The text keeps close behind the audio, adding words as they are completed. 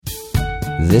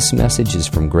This message is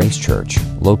from Grace Church,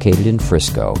 located in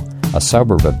Frisco, a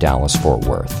suburb of Dallas-Fort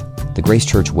Worth. The Grace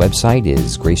Church website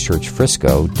is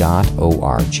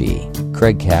gracechurchfrisco.org.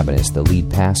 Craig Cabanis, the lead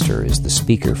pastor, is the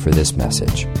speaker for this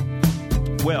message.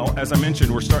 Well, as I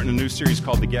mentioned, we're starting a new series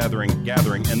called The Gathering,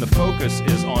 and the focus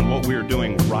is on what we're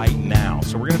doing right now.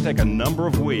 So we're going to take a number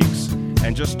of weeks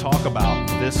and just talk about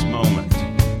this moment.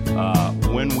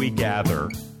 When we gather,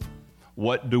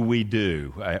 what do we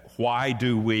do? Why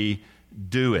do we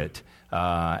do it?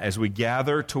 As we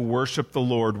gather to worship the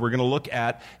Lord, we're going to look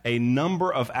at a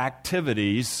number of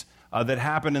activities that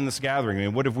happen in this gathering. I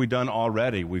mean, what have we done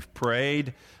already? We've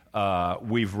prayed,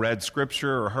 we've read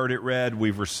Scripture or heard it read,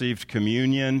 we've received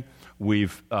communion, we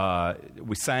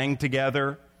sang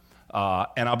together,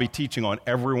 and I'll be teaching on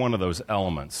every one of those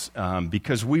elements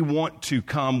because we want to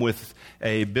come with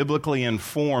a biblically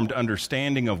informed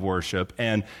understanding of worship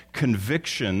and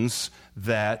convictions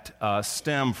that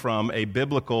stem from a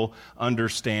biblical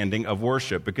understanding of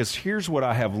worship. Because here's what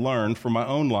I have learned from my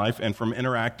own life and from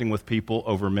interacting with people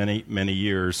over many, many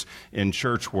years in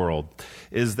church world,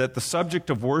 is that the subject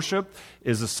of worship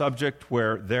is a subject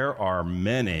where there are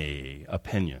many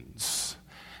opinions.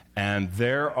 And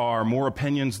there are more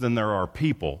opinions than there are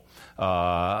people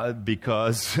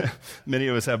because many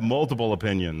of us have multiple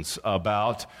opinions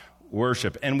about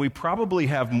worship. And we probably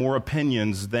have more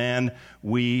opinions than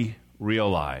we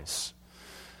realize.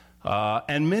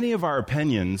 And many of our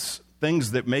opinions,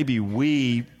 things that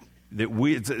maybe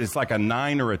it's like a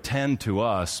 9 or a 10 to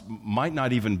us, might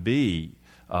not even be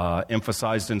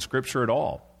emphasized in Scripture at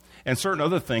all. And certain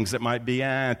other things that might be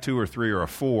 2 or 3 or a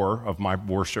 4 of my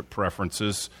worship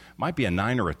preferences might be a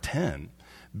 9 or a 10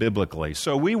 biblically.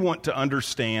 So we want to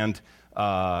understand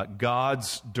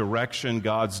God's direction,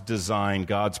 God's design,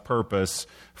 God's purpose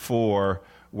for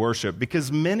worship,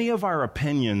 because many of our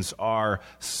opinions are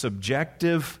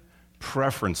subjective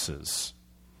preferences.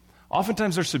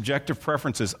 Oftentimes they're subjective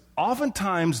preferences.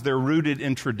 Oftentimes they're rooted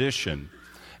in tradition.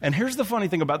 And here's the funny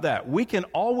thing about that. We can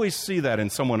always see that in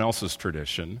someone else's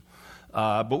tradition,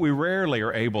 but we rarely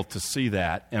are able to see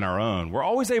that in our own. We're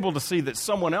always able to see that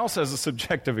someone else has a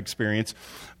subjective experience,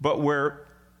 but where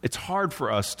it's hard for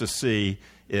us to see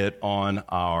it on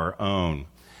our own.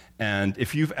 And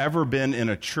if you've ever been in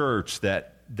a church that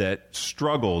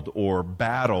struggled or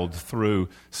battled through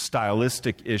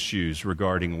stylistic issues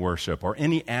regarding worship or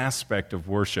any aspect of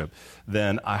worship,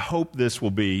 then I hope this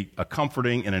will be a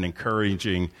comforting and an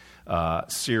encouraging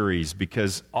series,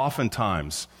 because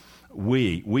oftentimes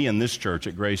we in this church,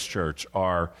 at Grace Church,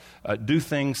 do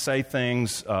things, say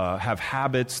things, have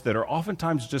habits that are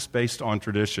oftentimes just based on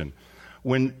tradition.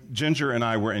 When Ginger and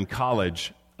I were in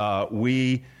college,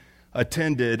 we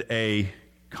attended a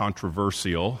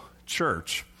controversial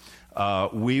church.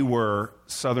 We were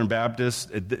Southern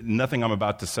Baptist. Nothing I'm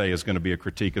about to say is going to be a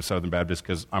critique of Southern Baptist,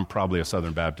 because I'm probably a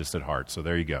Southern Baptist at heart, so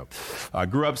there you go.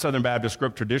 Grew up Southern Baptist, grew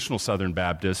up traditional Southern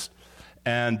Baptist,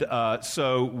 and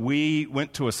so we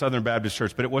went to a Southern Baptist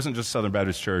church, but it wasn't just Southern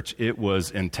Baptist church. It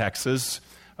was in Texas.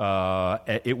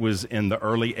 It was in the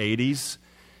early 80s.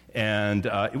 And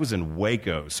it was in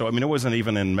Waco. So, I mean, it wasn't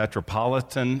even in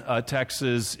metropolitan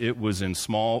Texas. It was in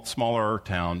smaller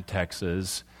town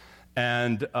Texas.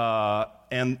 And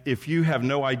if you have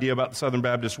no idea about the Southern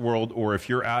Baptist world, or if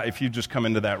you just come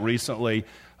into that recently,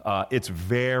 it's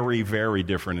very, very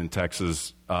different in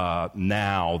Texas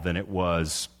now than it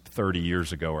was 30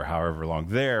 years ago or however long.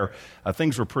 There,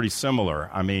 things were pretty similar.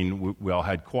 I mean, we all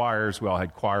had choirs, we all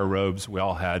had choir robes, we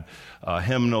all had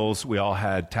hymnals, we all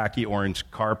had tacky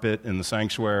orange carpet in the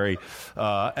sanctuary.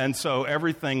 And so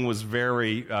everything was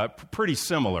pretty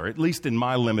similar, at least in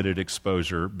my limited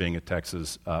exposure being a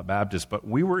Texas Baptist. But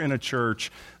we were in a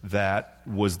church that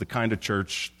was the kind of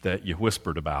church that you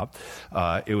whispered about.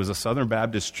 It was a Southern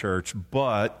Baptist church,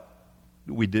 but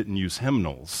we didn't use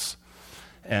hymnals.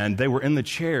 And they were in the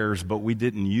chairs, but we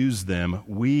didn't use them.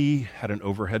 We had an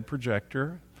overhead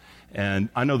projector, and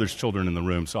I know there's children in the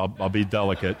room, so I'll be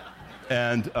delicate.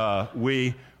 And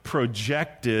we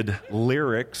projected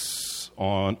lyrics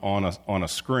on a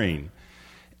screen.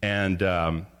 And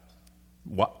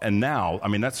now, I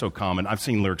mean, that's so common. I've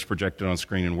seen lyrics projected on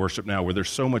screen in worship now, where there's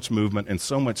so much movement and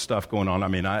so much stuff going on. I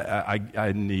mean, I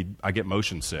get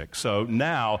motion sick. So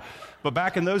now, but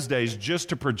back in those days, just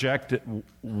to project it,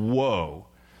 whoa.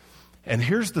 And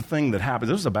here's the thing that happens.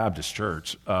 This is a Baptist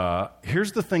church.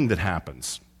 Here's the thing that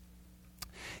happens.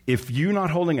 If you're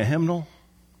not holding a hymnal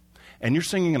and you're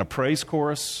singing in a praise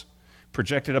chorus,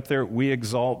 projected up there, we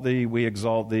exalt thee, we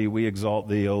exalt thee, we exalt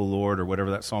thee, O Lord, or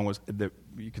whatever that song was.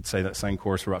 You could say that same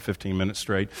chorus for about 15 minutes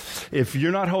straight. If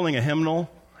you're not holding a hymnal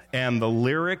and the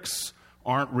lyrics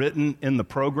aren't written in the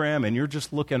program and you're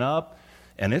just looking up,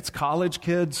 And it's college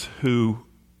kids who,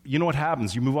 you know what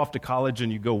happens? You move off to college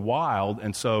and you go wild.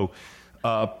 And so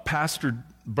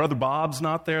Brother Bob's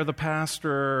not there, the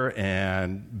pastor,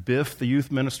 and Biff, the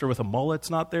youth minister with a mullet's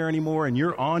not there anymore, and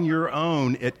you're on your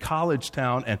own at College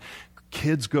Town, and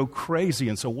kids go crazy.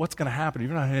 And so what's going to happen?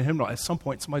 You're not hitting him. At some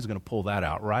point, somebody's going to pull that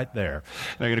out right there.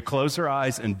 And they're going to close their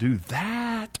eyes and do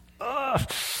that.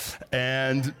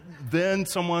 And then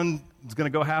someone's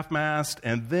going to go half-mast,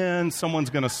 and then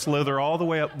someone's going to slither all the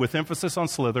way up, with emphasis on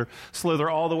slither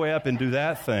all the way up and do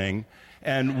that thing.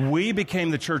 And we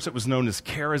became the church that was known as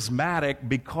charismatic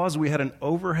because we had an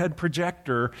overhead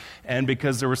projector and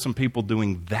because there were some people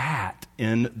doing that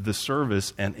in the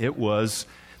service, and it was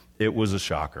a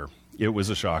shocker. It was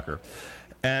a shocker.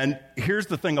 And here's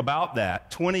the thing about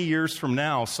that. 20 years from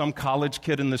now, some college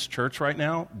kid in this church right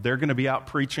now, they're going to be out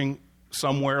preaching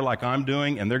somewhere like I'm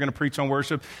doing, and they're going to preach on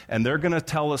worship, and they're going to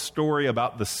tell a story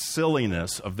about the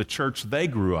silliness of the church they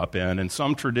grew up in and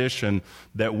some tradition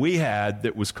that we had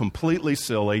that was completely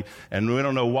silly, and we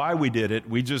don't know why we did it.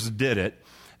 We just did it.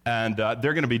 And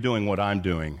they're going to be doing what I'm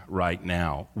doing right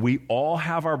now. We all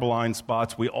have our blind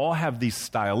spots. We all have these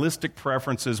stylistic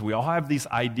preferences. We all have these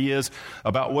ideas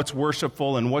about what's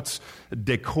worshipful and what's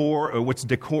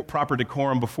proper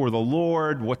decorum before the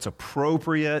Lord, what's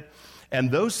appropriate. And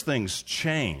those things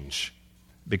change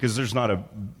because there's not a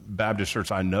Baptist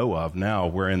church I know of now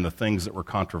wherein the things that were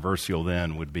controversial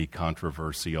then would be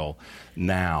controversial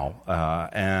now.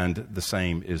 And the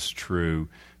same is true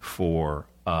for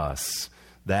us.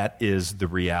 That is the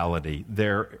reality.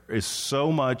 There is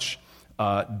so much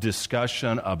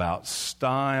discussion about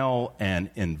style and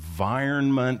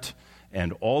environment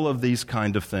and all of these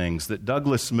kind of things that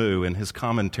Douglas Moo, in his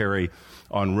commentary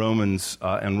on Romans,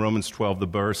 and Romans 12, the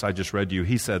verse I just read to you,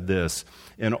 he said this: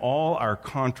 in all our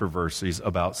controversies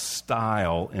about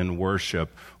style in worship,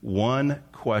 one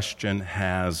question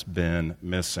has been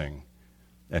missing.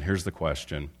 And here's the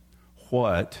question: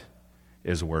 what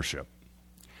is worship?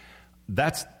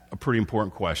 That's a pretty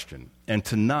important question. And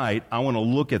tonight, I want to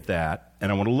look at that,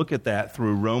 and I want to look at that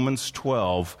through Romans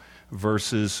 12,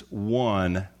 verses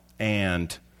 1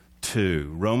 and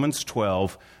 2. Romans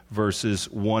 12, verses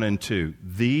 1 and 2.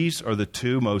 These are the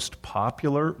two most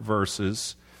popular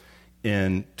verses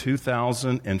in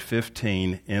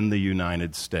 2015 in the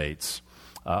United States.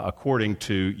 According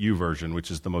to YouVersion,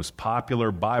 which is the most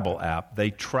popular Bible app, they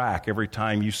track every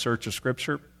time you search a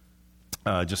scripture,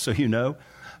 just so you know.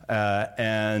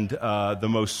 And the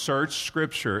most searched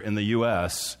scripture in the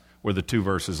U.S. were the two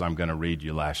verses I'm going to read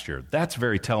you last year. That's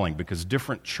very telling because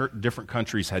different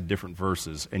countries had different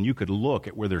verses, and you could look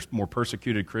at where there's more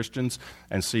persecuted Christians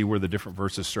and see where the different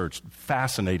verses searched.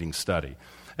 Fascinating study.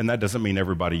 And that doesn't mean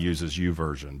everybody uses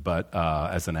YouVersion but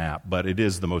as an app, but it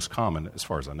is the most common as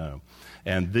far as I know.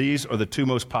 And these are the two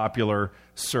most popular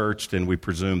searched and we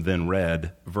presume then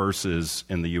read verses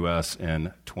in the U.S.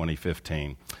 in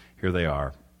 2015. Here they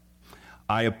are.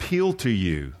 I appeal to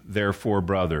you, therefore,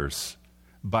 brothers,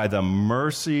 by the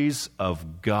mercies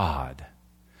of God,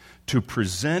 to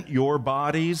present your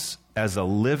bodies as a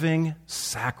living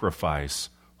sacrifice,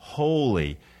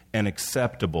 holy and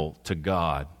acceptable to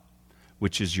God,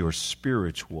 which is your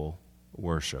spiritual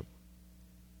worship.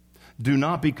 Do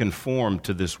not be conformed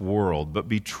to this world, but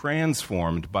be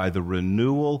transformed by the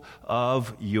renewal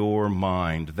of your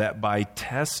mind, that by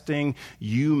testing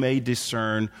you may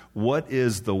discern what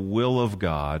is the will of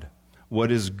God,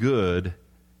 what is good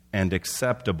and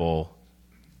acceptable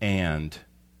and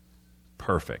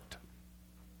perfect.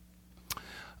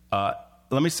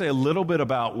 Let me say a little bit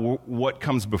about what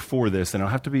comes before this, and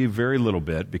it'll have to be a very little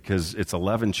bit because it's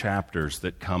 11 chapters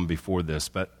that come before this.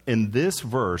 But in this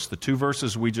verse, the two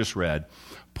verses we just read,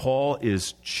 Paul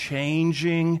is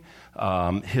changing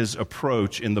his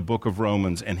approach in the book of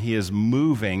Romans, and he is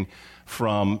moving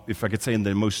from, if I could say in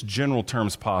the most general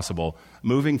terms possible,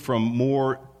 moving from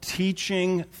more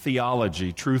teaching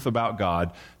theology, truth about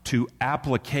God, to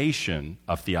application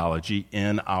of theology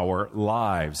in our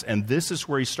lives. And this is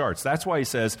where he starts. That's why he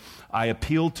says, I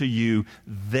appeal to you,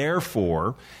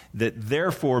 therefore. That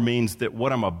therefore means that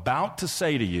what I'm about to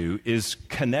say to you is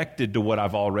connected to what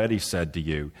I've already said to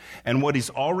you. And what he's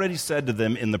already said to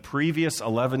them in the previous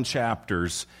 11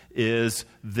 chapters is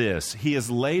this. He has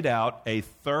laid out a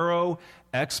thorough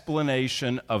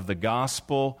explanation of the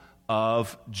gospel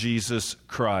of Jesus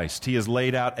Christ. He has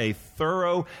laid out a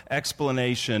thorough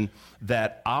explanation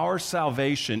that our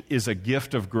salvation is a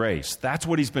gift of grace. That's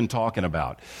what he's been talking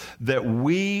about. That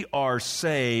we are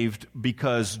saved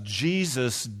because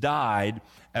Jesus died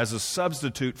as a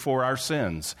substitute for our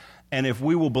sins. And if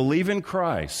we will believe in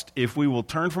Christ, if we will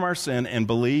turn from our sin and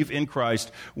believe in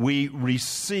Christ, we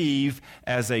receive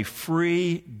as a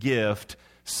free gift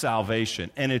salvation.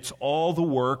 And it's all the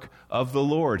work of the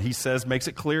Lord. He says, makes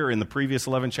it clear in the previous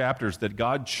 11 chapters that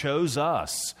God chose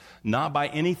us, not by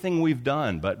anything we've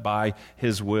done, but by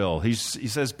His will. He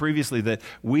says previously that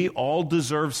we all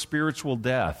deserve spiritual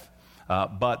death,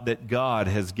 but that God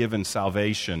has given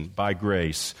salvation by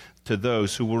grace to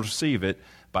those who will receive it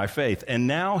by faith. And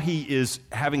now He is,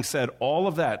 having said all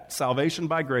of that, salvation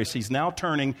by grace, He's now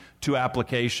turning to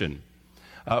application.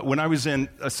 When I was in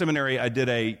a seminary, I did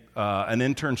an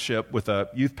internship with a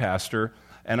youth pastor,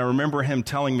 and I remember him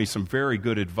telling me some very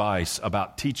good advice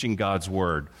about teaching God's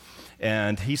Word.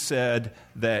 And he said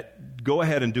that go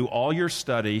ahead and do all your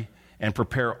study and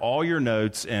prepare all your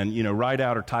notes and, write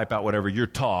out or type out whatever your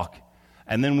talk.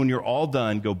 And then when you're all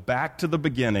done, go back to the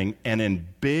beginning and in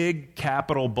big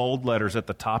capital bold letters at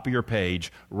the top of your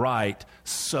page, write,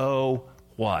 "So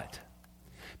what?"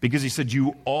 Because he said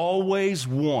you always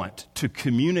want to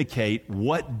communicate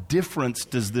what difference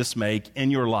does this make in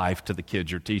your life to the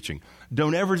kids you're teaching.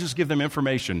 Don't ever just give them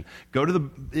information. Go to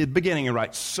the beginning and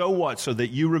write, "So what?" so that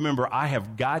you remember, I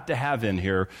have got to have in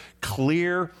here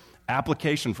clear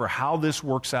application for how this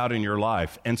works out in your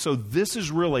life. And so this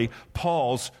is really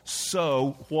Paul's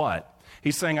 "so what?"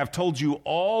 He's saying, I've told you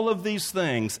all of these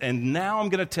things, and now I'm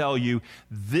going to tell you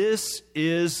this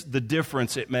is the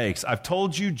difference it makes. I've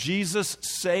told you Jesus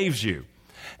saves you.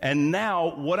 And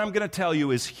now what I'm going to tell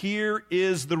you is here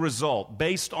is the result.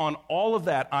 Based on all of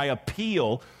that, I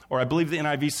appeal, or I believe the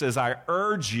NIV says, I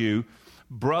urge you,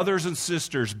 brothers and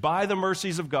sisters, by the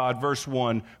mercies of God, verse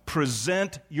 1,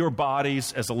 present your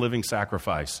bodies as a living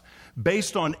sacrifice.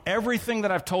 Based on everything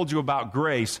that I've told you about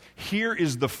grace, here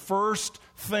is the first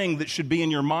thing that should be in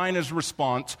your mind as a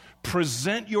response.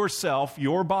 Present yourself,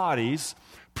 your bodies,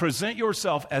 present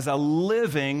yourself as a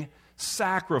living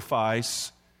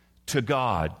sacrifice to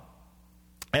God.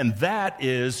 And that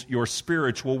is your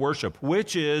spiritual worship.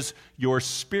 Which is your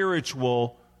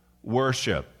spiritual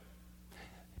worship?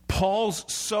 Paul's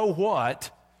 "so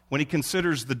what," when he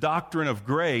considers the doctrine of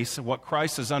grace and what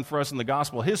Christ has done for us in the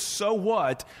gospel, his "so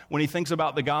what," when he thinks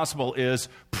about the gospel, is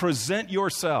present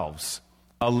yourselves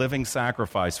a living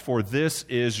sacrifice, for this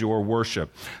is your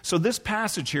worship. So this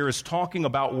passage here is talking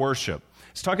about worship.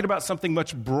 It's talking about something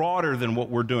much broader than what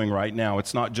we're doing right now.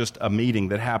 It's not just a meeting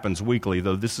that happens weekly,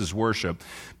 though this is worship.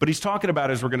 But he's talking about,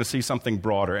 as we're going to see, something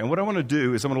broader. And what I want to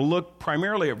do is I'm going to look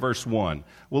primarily at verse 1.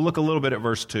 We'll look a little bit at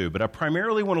verse 2, but I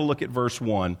primarily want to look at verse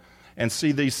 1 and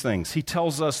see these things. He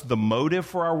tells us the motive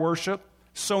for our worship.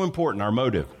 So important, our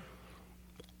motive.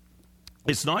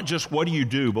 It's not just what do you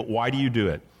do, but why do you do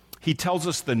it? He tells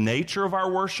us the nature of our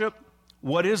worship.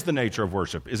 What is the nature of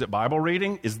worship? Is it Bible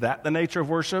reading? Is that the nature of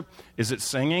worship? Is it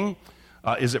singing?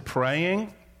 Is it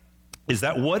praying?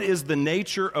 What is the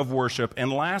nature of worship?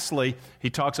 And lastly, he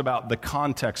talks about the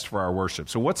context for our worship.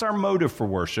 So what's our motive for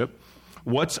worship?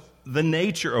 What's the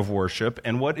nature of worship?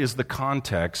 And what is the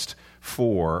context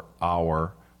for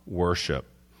our worship?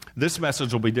 This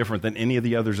message will be different than any of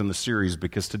the others in the series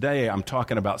because today I'm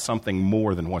talking about something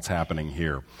more than what's happening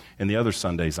here. In the other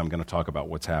Sundays, I'm going to talk about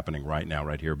what's happening right now,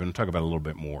 right here. But I'm going to talk about it a little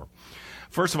bit more.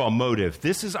 First of all, motive.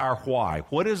 This is our why.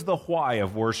 What is the why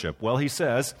of worship? Well, he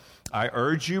says, I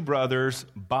urge you, brothers,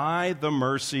 by the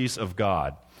mercies of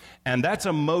God. And that's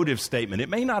a motive statement. It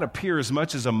may not appear as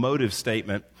much as a motive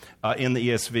statement in the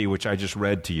ESV, which I just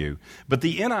read to you. But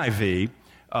the NIV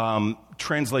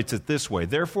translates it this way.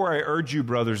 Therefore, I urge you,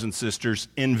 brothers and sisters,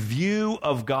 in view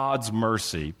of God's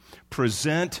mercy,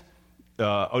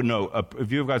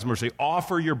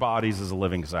 offer your bodies as a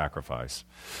living sacrifice.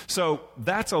 So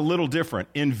that's a little different.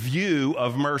 In view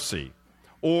of mercy.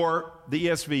 Or the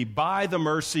ESV, by the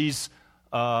mercies,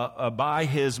 by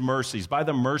his mercies, by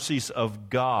the mercies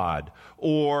of God.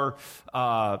 Or,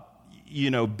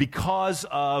 because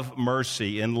of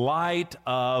mercy, in light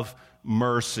of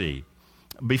mercy.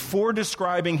 Before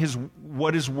describing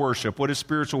what is worship, what is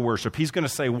spiritual worship, he's going to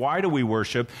say, why do we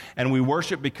worship? And we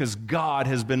worship because God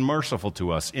has been merciful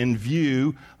to us in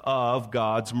view of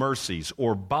God's mercies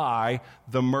or by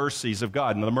the mercies of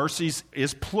God. And the mercies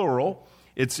is plural.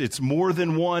 It's more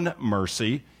than one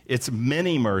mercy. It's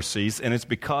many mercies, and it's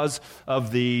because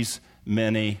of these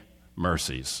many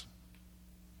mercies.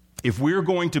 If we're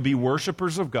going to be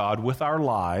worshipers of God with our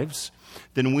lives,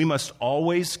 then we must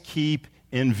always keep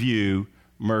in view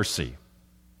mercy.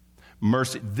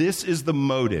 Mercy. This is the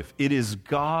motive. It is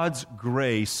God's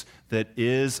grace that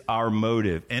is our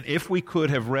motive. And if we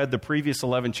could have read the previous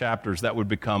 11 chapters, that would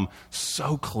become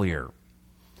so clear.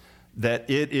 that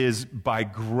it is by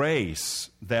grace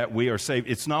that we are saved.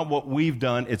 It's not what we've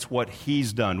done, it's what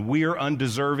He's done. We are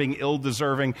undeserving,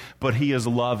 ill-deserving, but He is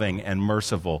loving and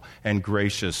merciful and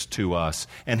gracious to us.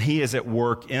 And He is at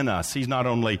work in us. He not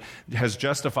only has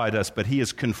justified us, but He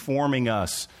is conforming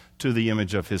us to the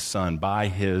image of His Son by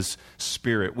His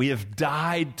Spirit. We have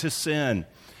died to sin,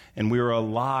 and we are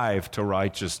alive to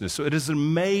righteousness. So it is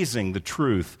amazing, the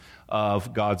truth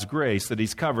of God's grace that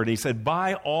He's covered. He said,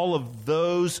 by all of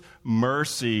those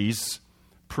mercies,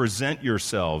 present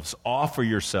yourselves, offer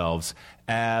yourselves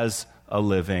as a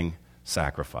living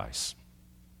sacrifice.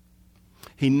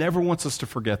 He never wants us to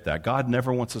forget that. God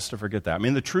never wants us to forget that. I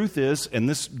mean, the truth is, and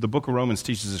the book of Romans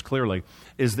teaches us clearly,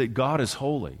 is that God is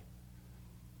holy.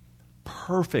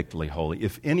 Perfectly holy.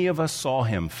 If any of us saw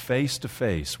Him face to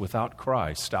face without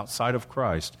Christ, outside of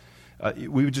Christ,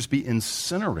 we would just be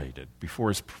incinerated before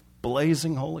His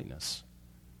blazing holiness.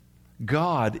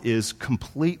 God is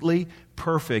completely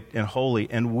perfect and holy,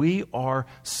 and we are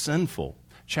sinful.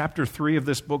 Chapter 3 of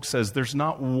this book says there's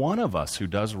not one of us who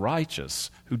does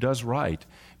right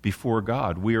before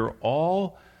God. We are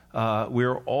all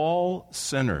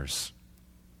sinners.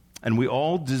 And we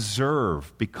all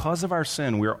deserve, because of our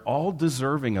sin, we are all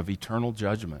deserving of eternal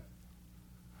judgment.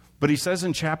 But he says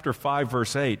in chapter 5,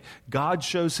 verse 8, God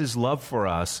shows His love for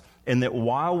us in that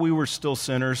while we were still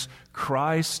sinners,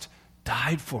 Christ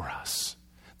died for us.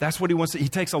 That's what He wants. He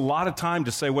takes a lot of time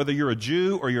to say whether you're a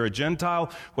Jew or you're a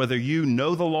Gentile, whether you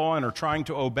know the law and are trying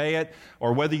to obey it,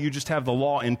 or whether you just have the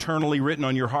law internally written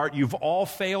on your heart, you've all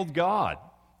failed God.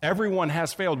 Everyone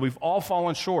has failed. We've all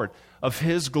fallen short of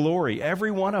His glory, every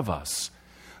one of us.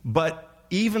 But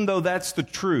even though that's the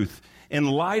truth, in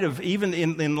light of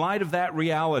that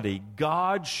reality,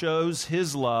 God shows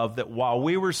His love that while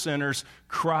we were sinners,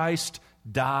 Christ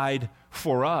died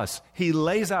for us. He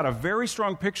lays out a very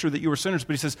strong picture that you were sinners,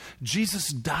 but He says, Jesus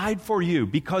died for you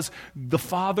because the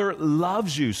Father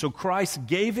loves you. So Christ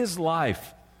gave His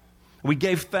life. We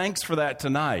gave thanks for that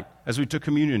tonight as we took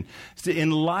communion. In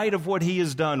light of what He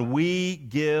has done, we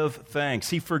give thanks.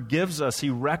 He forgives us. He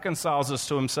reconciles us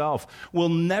to Himself. We'll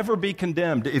never be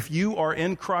condemned. If you are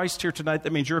in Christ here tonight,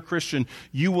 that means you're a Christian.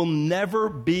 You will never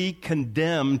be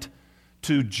condemned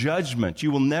to judgment. You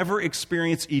will never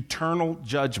experience eternal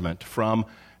judgment from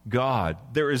God.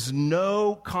 There is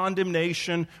no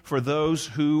condemnation for those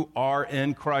who are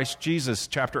in Christ Jesus.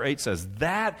 Chapter 8 says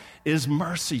that is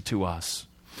mercy to us.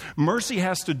 Mercy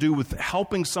has to do with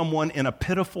helping someone in a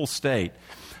pitiful state.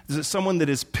 Is it someone that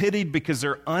is pitied because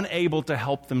they're unable to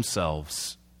help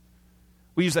themselves?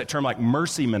 We use that term like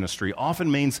mercy ministry.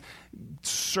 Often means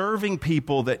serving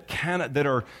people that cannot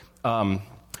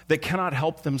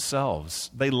help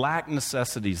themselves. They lack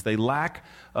necessities. They lack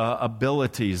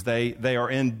abilities. They are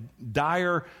in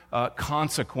dire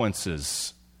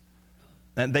consequences.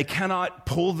 And they cannot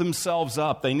pull themselves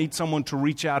up. They need someone to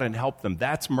reach out and help them.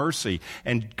 That's mercy.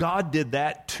 And God did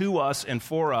that to us and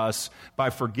for us by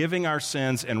forgiving our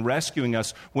sins and rescuing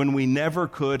us when we never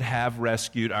could have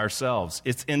rescued ourselves.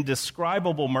 It's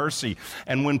indescribable mercy.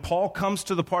 And when Paul comes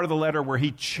to the part of the letter where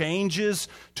he changes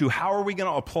to how are we going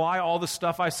to apply all the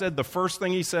stuff I said, the first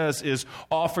thing he says is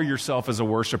offer yourself as a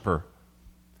worshiper.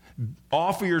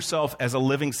 Offer yourself as a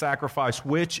living sacrifice,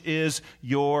 which is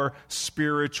your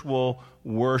spiritual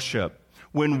worship.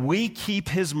 When we keep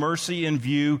His mercy in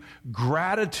view,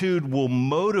 gratitude will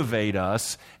motivate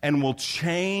us and will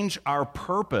change our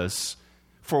purpose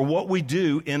for what we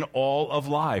do in all of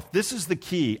life. This is the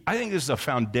key. I think this is a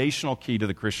foundational key to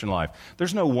the Christian life.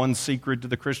 There's no one secret to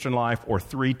the Christian life or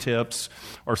 3 tips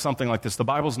or something like this. The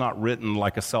Bible's not written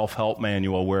like a self-help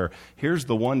manual where here's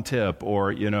the one tip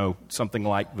or, something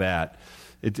like that.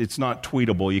 It's not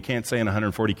tweetable. You can't say in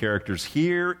 140 characters,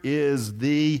 here is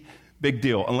the big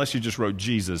deal, unless you just wrote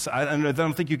Jesus. I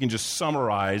don't think you can just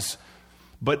summarize,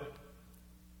 but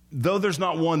though there's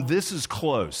not one, this is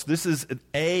close. This is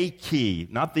a key,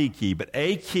 not the key, but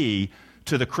a key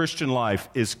to the Christian life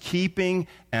is keeping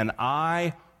an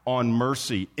eye on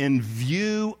mercy in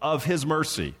view of His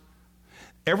mercy.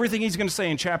 Everything he's going to say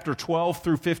in chapter 12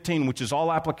 through 15, which is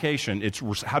all application, it's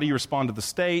how do you respond to the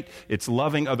state, it's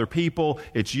loving other people,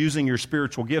 it's using your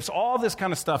spiritual gifts, all this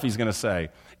kind of stuff he's going to say.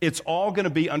 It's all going to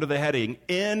be under the heading,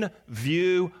 in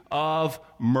view of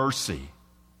mercy.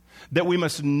 That we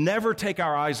must never take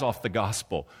our eyes off the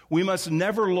gospel. We must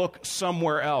never look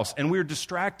somewhere else. And we're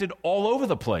distracted all over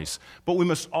the place. But we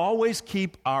must always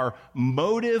keep our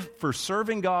motive for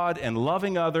serving God and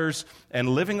loving others and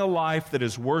living a life that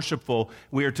is worshipful.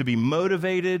 We are to be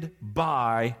motivated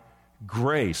by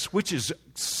grace, which is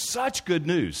such good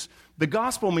news. The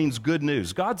gospel means good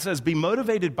news. God says, be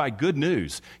motivated by good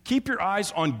news. Keep your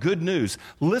eyes on good news.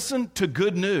 Listen to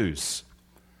good news.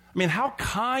 I mean, how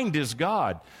kind is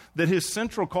God that his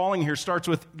central calling here starts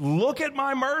with, look at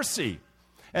my mercy.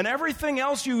 And everything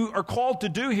else you are called to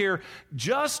do here,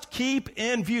 just keep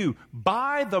in view.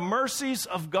 By the mercies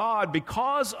of God,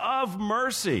 because of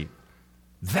mercy.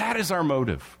 That is our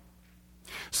motive.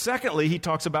 Secondly, he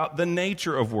talks about the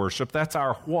nature of worship. That's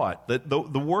our what.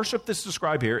 The worship that's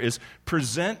described here is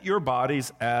present your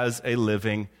bodies as a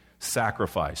living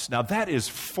sacrifice. Now, that is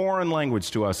foreign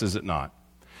language to us, is it not?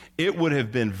 It would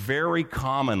have been very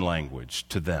common language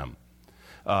to them.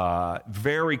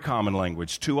 Very common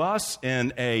language. To us,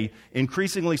 in a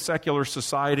increasingly secular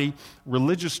society,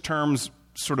 religious terms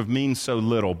sort of mean so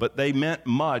little, but they meant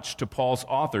much to Paul's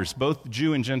authors, both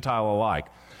Jew and Gentile alike.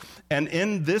 And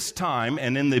in this time,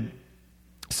 and in the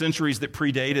centuries that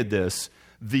predated this,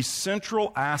 the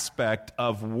central aspect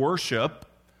of worship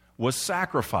was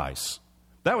sacrifice.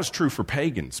 That was true for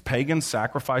pagans. Pagans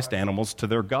sacrificed animals to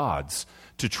their gods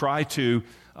to try to,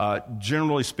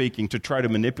 generally speaking, to try to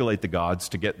manipulate the gods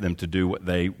to get them to do what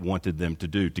they wanted them to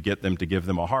do, to get them to give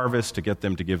them a harvest, to get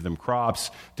them to give them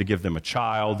crops, to give them a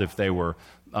child if they were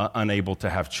unable to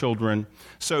have children.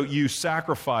 So you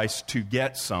sacrifice to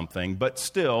get something, but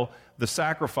still, the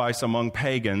sacrifice among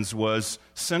pagans was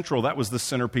central. That was the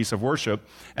centerpiece of worship.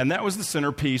 And that was the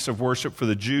centerpiece of worship for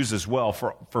the Jews as well,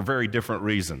 for very different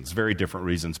reasons.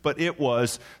 But it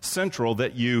was central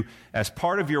that you, as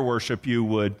part of your worship, you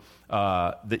would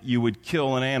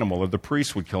kill an animal, or the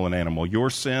priest would kill an animal. Your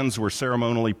sins were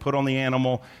ceremonially put on the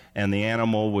animal, and the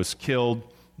animal was killed.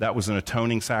 That was an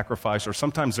atoning sacrifice. Or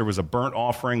sometimes there was a burnt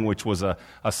offering, which was a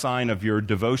sign of your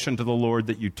devotion to the Lord,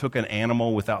 that you took an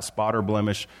animal without spot or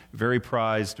blemish, very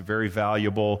prized, very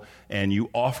valuable, and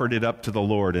you offered it up to the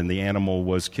Lord, and the animal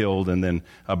was killed and then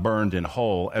burned in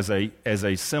whole as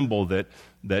a symbol that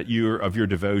you're of your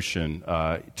devotion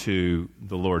to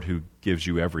the Lord who gives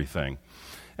you everything.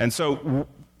 And so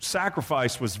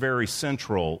sacrifice was very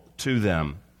central to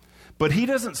them. But he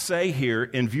doesn't say here,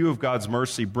 in view of God's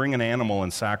mercy, bring an animal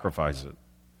and sacrifice it.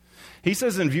 He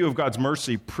says, in view of God's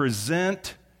mercy,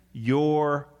 present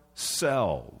yourselves.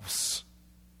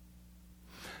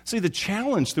 See, the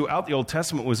challenge throughout the Old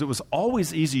Testament was it was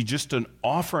always easy just to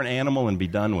offer an animal and be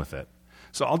done with it.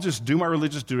 So I'll just do my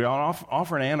religious duty, I'll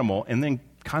offer an animal, and then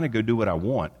kind of go do what I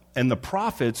want. And the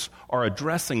prophets are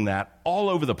addressing that all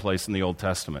over the place in the Old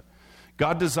Testament.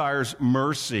 God desires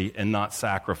mercy and not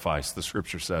sacrifice, the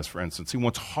Scripture says, for instance. He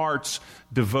wants hearts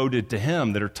devoted to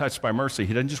Him that are touched by mercy.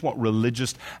 He doesn't just want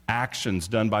religious actions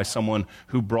done by someone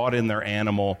who brought in their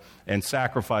animal and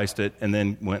sacrificed it and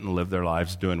then went and lived their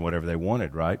lives doing whatever they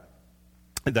wanted, right?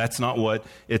 That's not what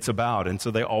it's about. And so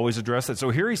they always address it.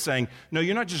 So here he's saying, no,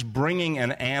 you're not just bringing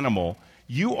an animal.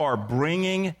 You are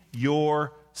bringing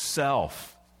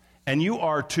yourself. And you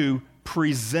are to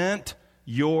present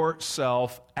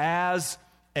yourself as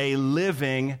a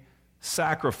living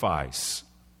sacrifice.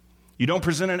 You don't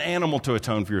present an animal to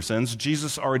atone for your sins.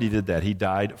 Jesus already did that. He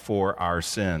died for our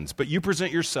sins. But you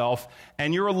present yourself,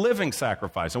 and you're a living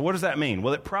sacrifice. And what does that mean?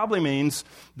 Well, it probably means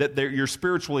that you're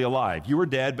spiritually alive. You were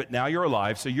dead, but now you're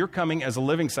alive, so you're coming as a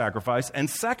living sacrifice. And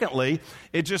secondly,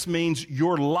 it just means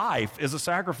your life is a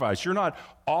sacrifice. You're not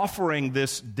offering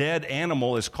this dead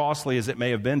animal, as costly as it may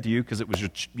have been to you, because it was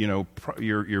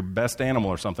your best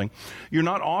animal or something. You're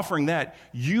not offering that.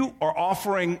 You are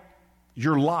offering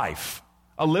your life.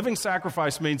 A living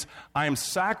sacrifice means I am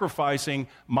sacrificing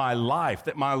my life,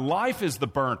 that my life is the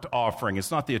burnt offering.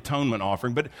 It's not the atonement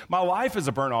offering, but my life is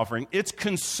a burnt offering. It's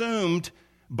consumed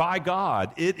by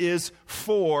God. It is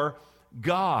for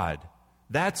God.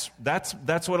 That's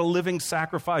what a living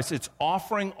sacrifice. It's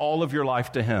offering all of your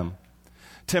life to Him.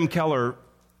 Tim Keller,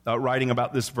 writing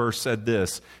about this verse, said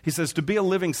this. He says, to be a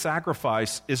living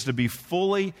sacrifice is to be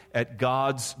fully at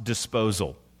God's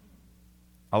disposal.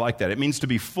 I like that. It means to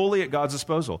be fully at God's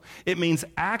disposal. It means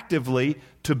actively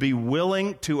to be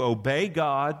willing to obey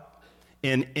God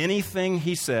in anything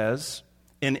He says,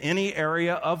 in any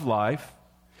area of life,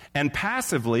 and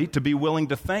passively to be willing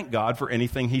to thank God for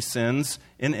anything He sends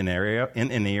in any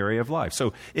area of life.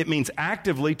 So it means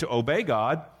actively to obey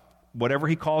God, whatever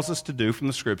He calls us to do from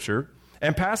the Scripture,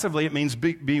 and passively it means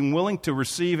being willing to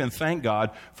receive and thank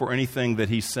God for anything that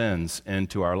He sends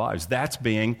into our lives. That's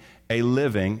being a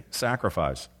living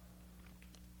sacrifice.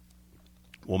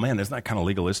 Well, man, isn't that kind of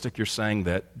legalistic? You're saying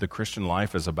that the Christian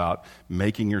life is about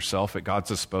making yourself at God's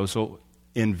disposal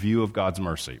in view of God's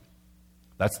mercy.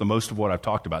 That's the most of what I've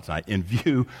talked about tonight, in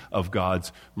view of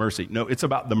God's mercy. No, it's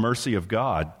about the mercy of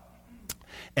God,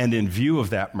 and in view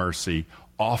of that mercy,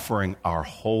 offering our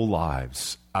whole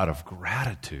lives out of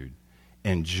gratitude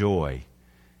and joy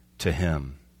to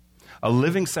Him. A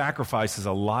living sacrifice is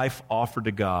a life offered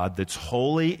to God that's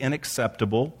holy and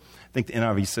acceptable. I think the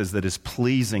NIV says that is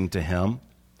pleasing to Him.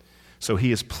 So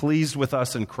He is pleased with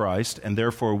us in Christ, and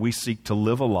therefore we seek to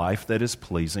live a life that is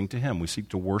pleasing to Him. We seek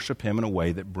to worship Him in a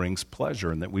way that brings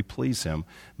pleasure and that we please Him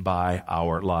by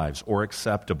our lives, or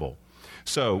acceptable.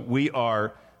 So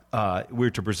we're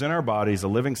to present our bodies a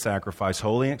living sacrifice,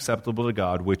 holy and acceptable to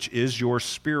God, which is your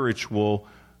spiritual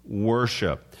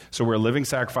worship. So we're a living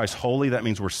sacrifice, holy. That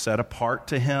means we're set apart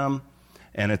to Him,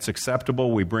 and it's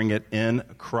acceptable. We bring it in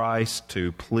Christ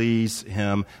to please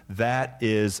Him. That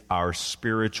is our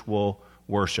spiritual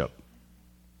worship.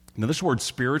 Now, this word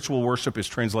spiritual worship is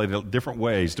translated different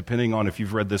ways, depending on if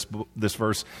you've read this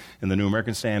verse in the New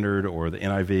American Standard or the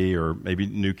NIV or maybe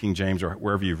New King James or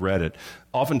wherever you've read it.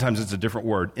 Oftentimes it's a different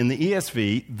word. In the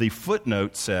ESV, the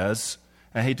footnote says,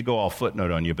 I hate to go all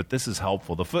footnote on you, but this is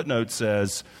helpful. The footnote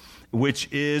says,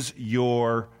 which is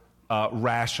your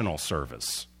rational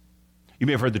service. You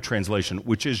may have heard the translation,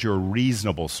 which is your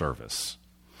reasonable service.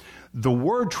 The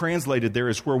word translated there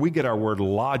is where we get our word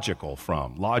logical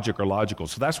from, logic or logical.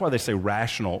 So that's why they say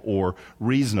rational or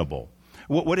reasonable.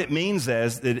 What it means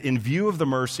is that in view of the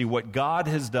mercy, what God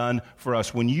has done for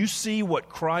us, when you see what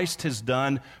Christ has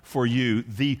done for you,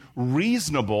 the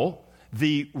reasonable,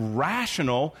 the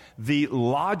rational, the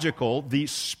logical, the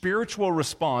spiritual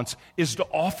response is to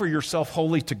offer yourself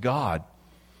wholly to God,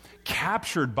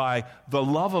 captured by the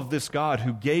love of this God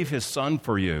who gave His Son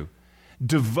for you,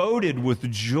 devoted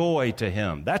with joy to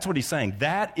Him. That's what he's saying.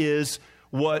 That is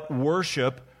what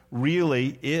worship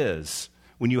really is.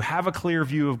 When you have a clear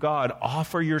view of God,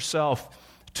 offer yourself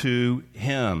to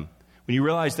Him. When you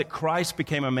realize that Christ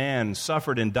became a man,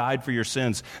 suffered and died for your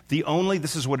sins,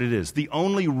 this is what it is, the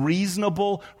only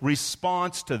reasonable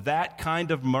response to that kind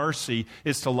of mercy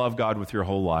is to love God with your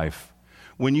whole life.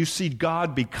 When you see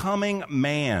God becoming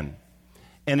man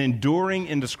and enduring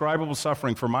indescribable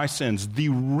suffering for my sins, the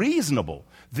reasonable,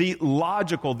 the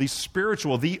logical, the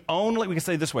spiritual, we can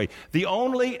say it this way, the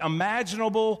only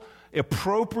imaginable,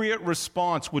 appropriate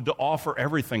response would to offer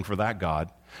everything for that God.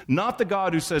 Not the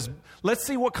God who says, let's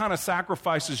see what kind of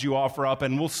sacrifices you offer up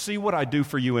and we'll see what I do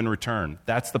for you in return.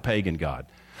 That's the pagan God.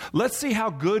 Let's see how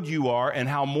good you are and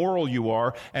how moral you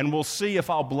are, and we'll see if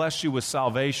I'll bless you with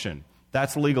salvation.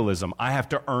 That's legalism. I have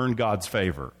to earn God's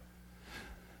favor.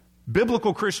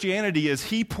 Biblical Christianity is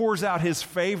He pours out His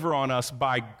favor on us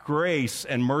by grace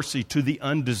and mercy to the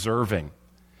undeserving.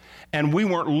 And we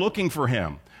weren't looking for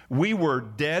Him. We were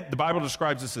dead. The Bible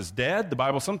describes us as dead. The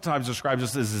Bible sometimes describes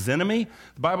us as His enemy.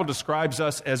 The Bible describes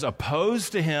us as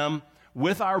opposed to Him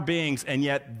with our beings, and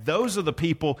yet those are the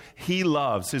people He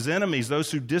loves, His enemies, those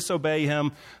who disobey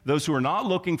Him, those who are not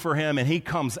looking for Him, and He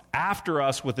comes after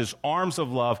us with His arms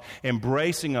of love,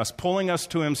 embracing us, pulling us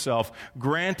to Himself,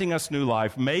 granting us new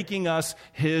life, making us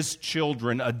His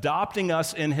children, adopting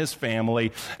us in His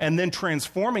family, and then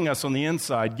transforming us on the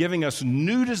inside, giving us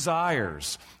new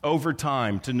desires over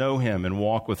time to know Him and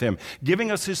walk with Him, giving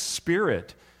us His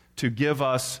Spirit to give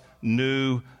us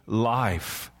new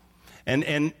life.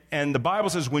 And the Bible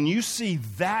says when you see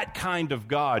that kind of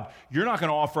God, you're not going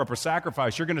to offer up a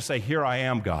sacrifice. You're going to say, here I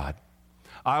am, God.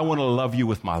 I want to love you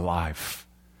with my life.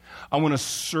 I want to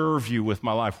serve you with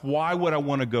my life. Why would I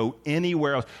want to go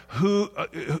anywhere else?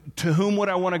 To whom would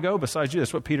I want to go besides you?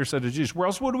 That's what Peter said to Jesus. Where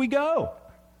else would we go?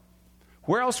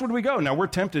 Where else would we go? Now, we're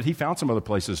tempted. He found some other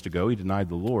places to go. He denied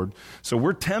the Lord. So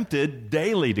we're tempted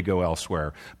daily to go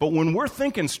elsewhere. But when we're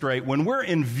thinking straight, when we're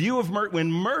in view of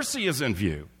when mercy is in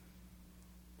view,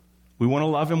 we want to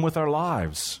love Him with our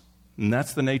lives. And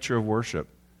that's the nature of worship.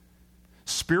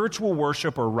 Spiritual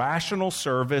worship or rational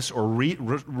service or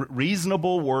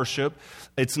reasonable worship,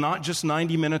 it's not just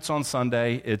 90 minutes on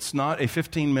Sunday. It's not a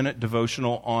 15-minute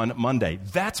devotional on Monday.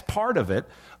 That's part of it.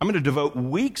 I'm going to devote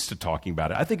weeks to talking about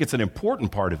it. I think it's an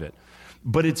important part of it.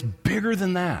 But it's bigger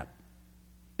than that.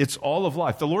 It's all of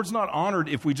life. The Lord's not honored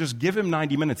if we just give Him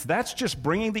 90 minutes. That's just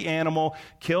bringing the animal,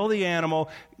 kill the animal,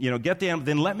 get the animal,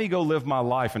 then let me go live my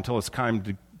life until it's time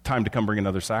to come bring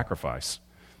another sacrifice.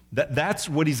 That's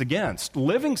what He's against.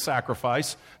 Living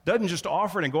sacrifice doesn't just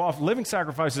offer it and go off. Living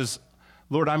sacrifice is,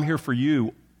 Lord, I'm here for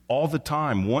you all the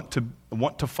time, want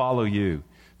to follow you.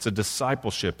 It's a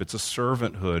discipleship. It's a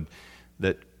servanthood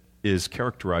that is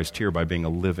characterized here by being a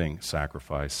living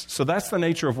sacrifice. So that's the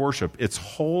nature of worship. It's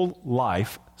whole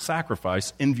life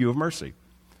sacrifice in view of mercy.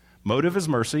 Motive is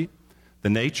mercy.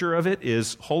 The nature of it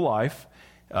is whole life,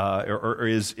 or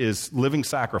is living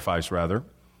sacrifice, rather.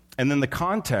 And then the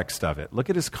context of it. Look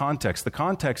at his context. The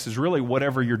context is really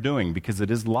whatever you're doing, because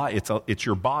it is it's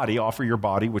your body. Offer your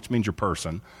body, which means your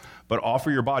person. But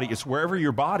offer your body. It's wherever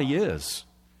your body is.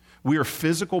 We are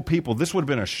physical people. This would have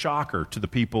been a shocker to the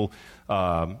people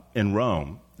in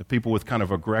Rome, the people with kind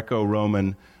of a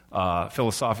Greco-Roman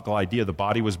philosophical idea. The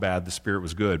body was bad, the spirit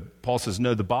was good. Paul says,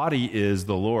 no, the body is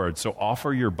the Lord, so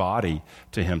offer your body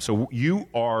to him. So you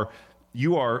are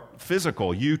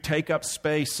physical. You take up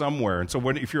space somewhere. And so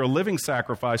if you're a living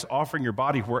sacrifice, offering your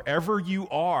body wherever you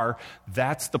are,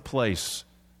 that's the place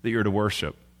that you're to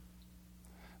worship.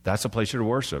 That's the place you're to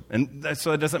worship. And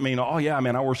so it doesn't mean, oh yeah,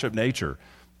 man, I worship nature.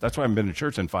 That's why I haven't been to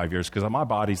church in 5 years, because my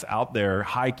body's out there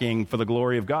hiking for the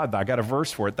glory of God. I got a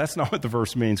verse for it. That's not what the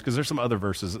verse means, because there's some other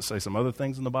verses that say some other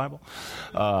things in the Bible.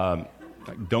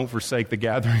 Don't forsake the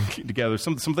gathering together,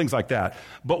 some things like that.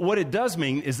 But what it does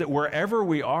mean is that wherever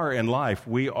we are in life,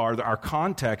 our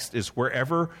context is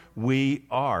wherever we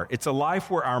are. It's a life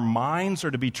where our minds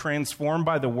are to be transformed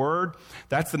by the Word.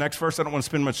 That's the next verse. I don't want to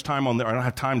spend much time on there. I don't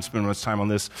have time to spend much time on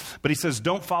this. But he says,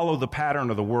 don't follow the pattern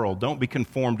of the world. Don't be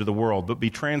conformed to the world, but be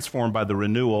transformed by the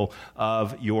renewal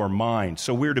of your mind.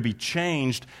 So we're to be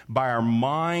changed by our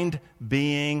mind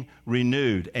being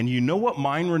renewed. And you know what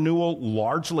mind renewal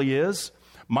largely is?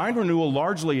 Mind renewal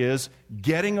largely is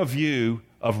getting a view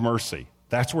of mercy.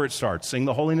 That's where it starts. Seeing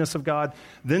the holiness of God,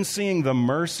 then seeing the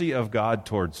mercy of God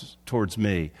towards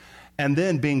me. And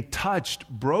then being touched,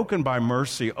 broken by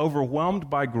mercy, overwhelmed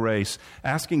by grace,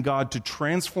 asking God to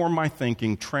transform my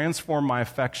thinking, transform my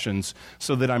affections,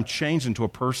 so that I'm changed into a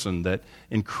person that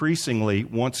increasingly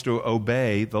wants to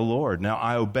obey the Lord. Now,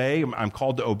 I'm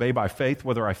called to obey by faith,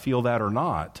 whether I feel that or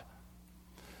not.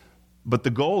 But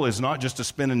the goal is not just to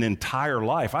spend an entire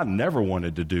life. I never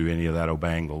wanted to do any of that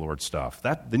obeying the Lord stuff.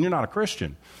 Then you're not a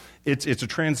Christian. It's a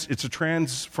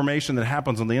transformation that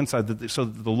happens on the inside, so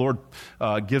that the Lord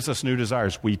gives us new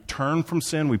desires. We turn from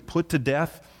sin. We put to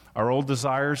death our old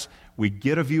desires. We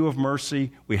get a view of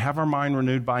mercy. We have our mind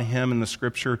renewed by Him in the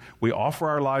Scripture. We offer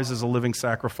our lives as a living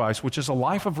sacrifice, which is a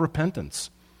life of repentance.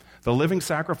 The living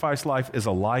sacrifice life is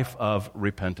a life of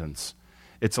repentance.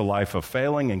 It's a life of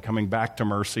failing and coming back to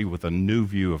mercy with a new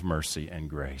view of mercy and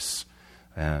grace.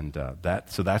 And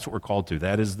so that's what we're called to.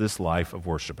 That is this life of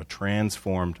worship, a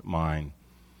transformed mind.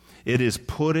 It is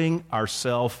putting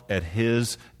ourselves at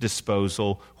His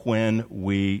disposal when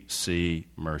we see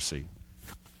mercy.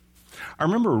 I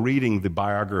remember reading the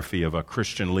biography of a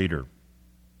Christian leader.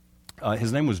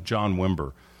 His name was John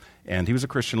Wimber, and he was a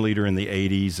Christian leader in the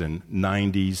 80s and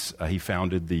 90s. He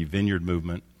founded the Vineyard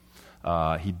Movement.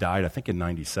 He died, I think, in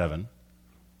 97.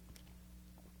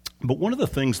 But one of the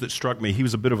things that struck me, he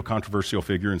was a bit of a controversial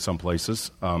figure in some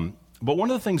places, but one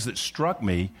of the things that struck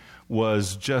me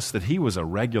was just that he was a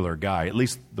regular guy. At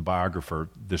least the biographer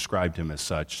described him as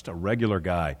such, just a regular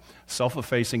guy,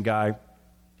 self-effacing guy,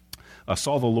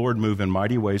 saw the Lord move in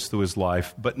mighty ways through his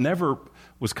life, but never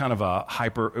was kind of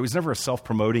it was never a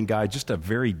self-promoting guy, just a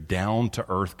very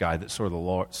down-to-earth guy that saw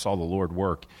the Lord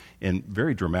work in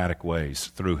very dramatic ways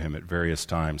through him at various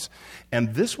times.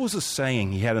 And this was a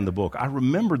saying he had in the book. I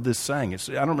remembered this saying. I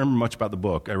don't remember much about the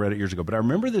book. I read it years ago, but I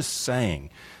remember this saying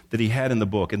that he had in the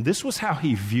book, and this was how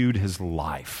he viewed his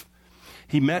life.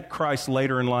 He met Christ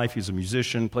later in life. He's a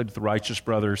musician, played with the Righteous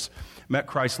Brothers, met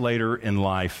Christ later in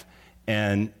life,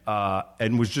 and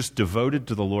was just devoted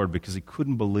to the Lord because he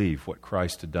couldn't believe what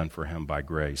Christ had done for him by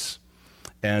grace.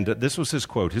 And this was his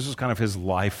quote. This was kind of his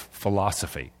life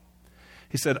philosophy.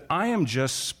 He said, "I am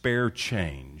just spare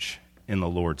change in the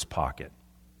Lord's pocket.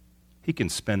 He can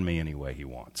spend me any way He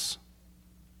wants.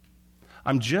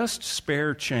 I'm just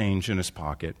spare change in His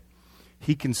pocket.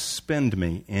 He can spend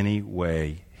me any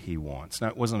way He wants." Now,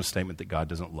 it wasn't a statement that God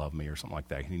doesn't love me or something like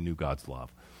that. He knew God's love.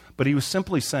 But he was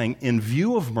simply saying, in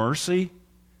view of mercy,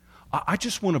 I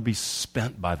just want to be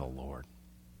spent by the Lord.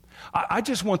 I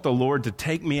just want the Lord to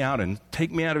take me out of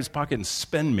His pocket and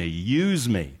spend me, use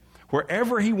me,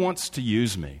 wherever He wants to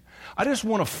use me. I just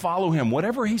want to follow Him.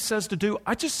 Whatever He says to do,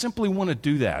 I just simply want to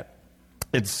do that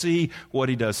and see what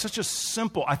He does. Such a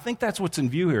simple, I think that's what's in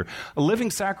view here. A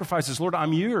living sacrifice is, Lord,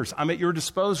 I'm yours. I'm at your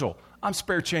disposal. I'm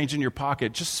spare change in your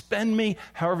pocket. Just spend me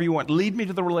however you want. Lead me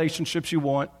to the relationships you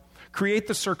want. Create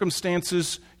the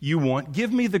circumstances you want.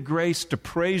 Give me the grace to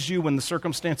praise you when the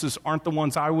circumstances aren't the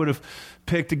ones I would have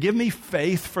picked. To give me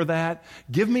faith for that.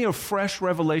 Give me a fresh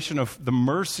revelation of the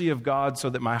mercy of God so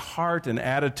that my heart and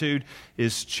attitude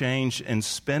is changed, and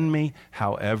spend me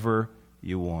however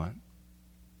you want.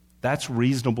 That's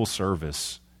reasonable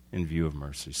service in view of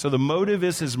mercy. So the motive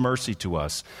is His mercy to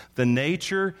us. The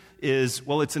nature is,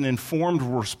 it's an informed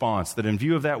response that in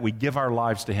view of that, we give our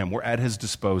lives to Him. We're at His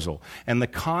disposal. And the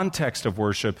context of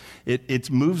worship,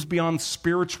 it moves beyond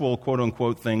spiritual,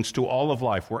 quote-unquote, things to all of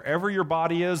life. Wherever your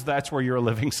body is, that's where you're a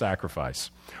living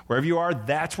sacrifice. Wherever you are,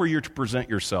 that's where you're to present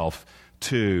yourself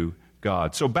to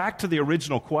God. So back to the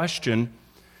original question,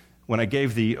 when I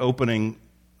gave the opening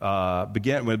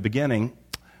beginning,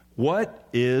 what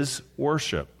is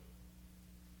worship?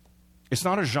 It's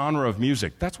not a genre of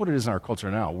music. That's what it is in our culture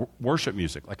now, worship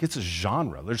music. Like, it's a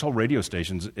genre. There's whole radio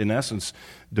stations, in essence,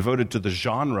 devoted to the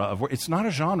genre of worship. It's not a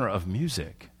genre of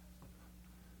music.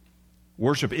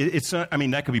 Worship, it's not, I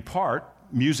mean, that could be part.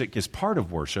 Music is part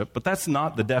of worship, but that's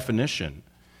not the definition.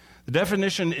 The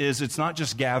definition is it's not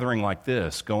just gathering like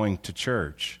this, going to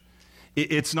church.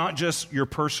 It's not just your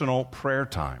personal prayer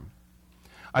time.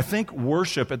 I think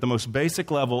worship at the most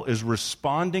basic level is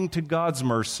responding to God's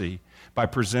mercy by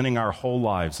presenting our whole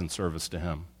lives in service to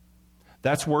Him.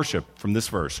 That's worship from this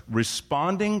verse.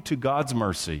 Responding to God's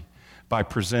mercy by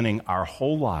presenting our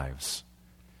whole lives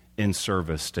in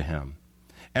service to Him.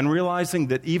 And realizing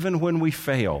that even when we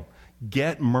fail,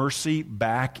 get mercy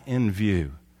back in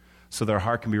view so that our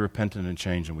heart can be repentant and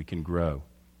changed and we can grow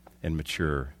and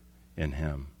mature in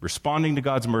Him. Responding to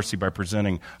God's mercy by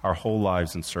presenting our whole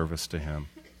lives in service to Him.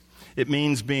 It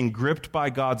means being gripped by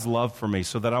God's love for me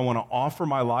so that I want to offer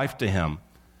my life to Him.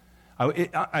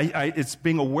 It's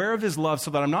being aware of His love so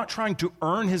that I'm not trying to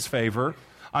earn His favor.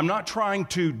 I'm not trying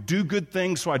to do good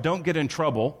things so I don't get in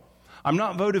trouble. I'm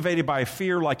not motivated by a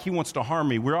fear like He wants to harm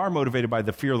me. We are motivated by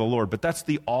the fear of the Lord, but that's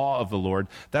the awe of the Lord.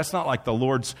 That's not like the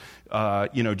Lord's,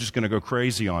 just going to go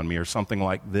crazy on me or something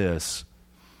like this.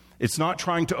 It's not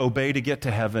trying to obey to get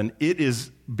to heaven. It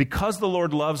is because the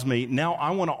Lord loves me, now I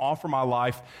want to offer my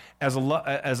life as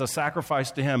a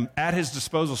sacrifice to Him at His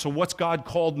disposal. So what's God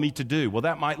called me to do? Well,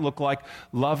 that might look like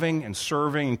loving and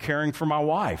serving and caring for my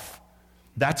wife.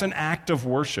 That's an act of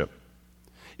worship.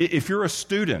 If you're a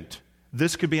student,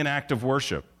 this could be an act of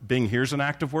worship. Being here's an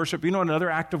act of worship. You know what another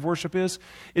act of worship is?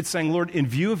 It's saying, Lord, in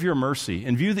view of your mercy,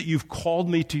 in view that you've called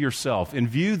me to yourself, in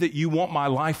view that you want my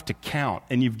life to count,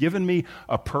 and you've given me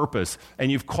a purpose, and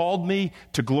you've called me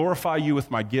to glorify you with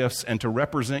my gifts and to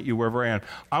represent you wherever I am,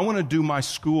 I want to do my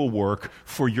schoolwork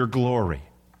for your glory.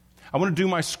 I want to do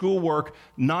my schoolwork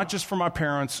not just for my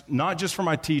parents, not just for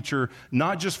my teacher,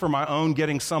 not just for my own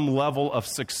getting some level of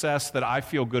success that I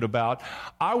feel good about.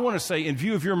 I want to say, in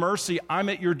view of your mercy, I'm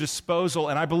at your disposal,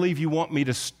 and I believe you want me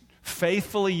to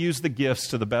faithfully use the gifts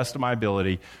to the best of my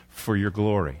ability for your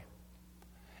glory.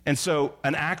 And so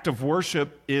an act of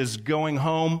worship is going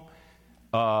home,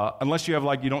 unless you have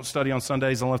you don't study on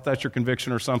Sundays, unless that's your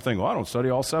conviction or something. Well, I don't study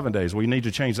all 7 days. Well, you need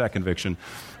to change that conviction.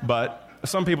 But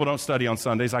some people don't study on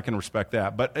Sundays. I can respect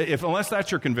that. But unless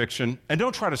that's your conviction, and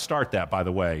don't try to start that, by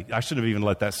the way. I should have even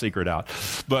let that secret out.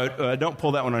 But don't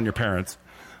pull that one on your parents.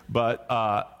 But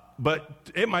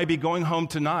it might be going home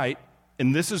tonight,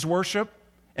 and this is worship,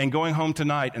 and going home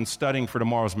tonight and studying for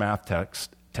tomorrow's math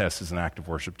test is an act of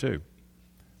worship too.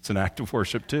 It's an act of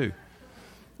worship too.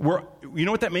 You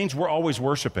know what that means? We're always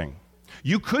worshiping.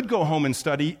 You could go home and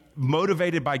study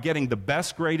motivated by getting the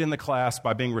best grade in the class,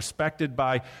 by being respected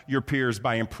by your peers,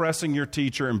 by impressing your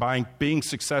teacher, and by being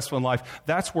successful in life.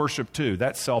 That's worship too.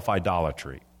 That's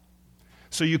self-idolatry.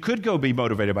 So you could go be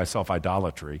motivated by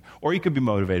self-idolatry, or you could be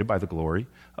motivated by the glory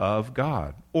of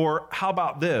God. Or how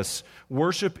about this?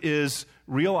 Worship is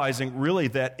realizing really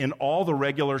that in all the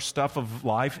regular stuff of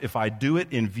life, if I do it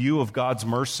in view of God's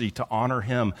mercy to honor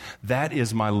Him, that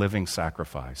is my living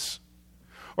sacrifice.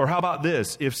 Or how about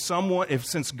this? If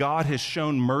since God has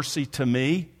shown mercy to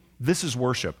me, this is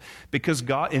worship. Because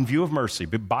God, in view of mercy,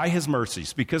 by His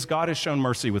mercies, because God has shown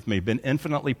mercy with me, been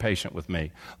infinitely patient with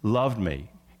me, loved me,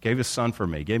 gave His Son for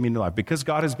me, gave me new life. Because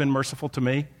God has been merciful to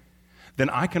me, then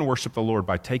I can worship the Lord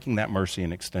by taking that mercy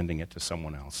and extending it to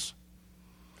someone else.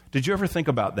 Did you ever think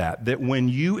about that? That when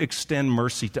you extend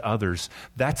mercy to others,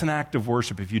 that's an act of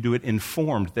worship if you do it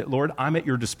informed that, Lord, I'm at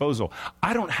your disposal.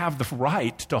 I don't have the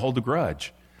right to hold a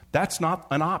grudge. That's not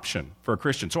an option for a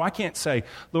Christian. So I can't say,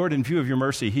 Lord, in view of your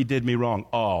mercy, he did me wrong.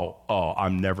 Oh,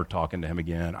 I'm never talking to him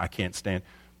again. I can't stand.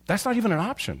 That's not even an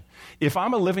option. If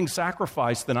I'm a living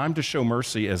sacrifice, then I'm to show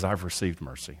mercy as I've received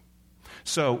mercy.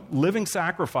 So living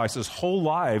sacrifices, whole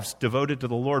lives devoted to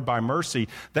the Lord by mercy,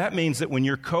 that means that when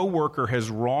your coworker has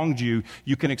wronged you,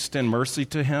 you can extend mercy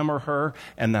to him or her,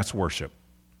 and that's worship.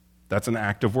 That's an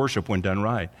act of worship when done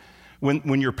right.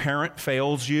 When your parent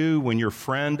fails you, when your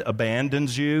friend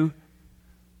abandons you,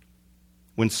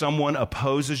 when someone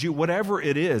opposes you, whatever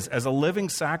it is, as a living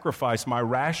sacrifice, my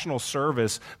rational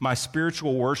service, my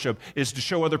spiritual worship is to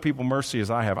show other people mercy as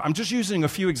I have. I'm just using a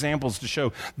few examples to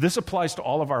show this applies to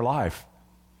all of our life.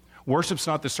 Worship's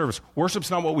not the service. Worship's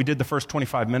not what we did the first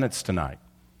 25 minutes tonight.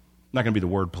 I'm not going to be the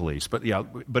word police, but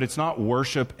it's not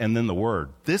worship and then the word.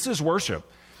 This is worship.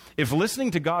 If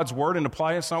listening to God's word and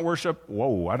applying it's not worship,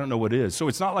 whoa, I don't know what is. So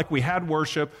it's not like we had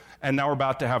worship and now we're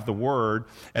about to have the word.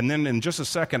 And then in just a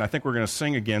second, I think we're going to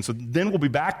sing again. So then we'll be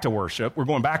back to worship. We're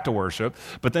going back to worship,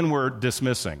 but then we're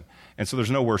dismissing. And so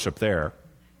there's no worship there.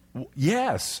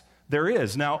 Yes, there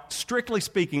is. Now, strictly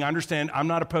speaking, I understand I'm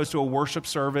not opposed to a worship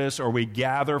service or we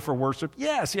gather for worship.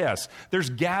 Yes. There's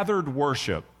gathered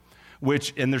worship.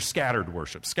 And there's scattered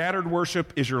worship. Scattered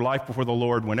worship is your life before the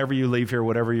Lord. Whenever you leave here,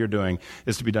 whatever you're doing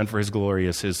is to be done for His glory,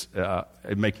 is His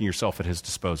making yourself at His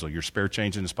disposal. Your spare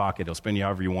change in His pocket. He'll spend you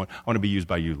however you want. I want to be used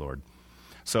by you, Lord.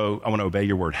 So I want to obey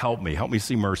your word. Help me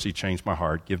see mercy, change my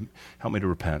heart. Help me to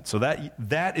repent. So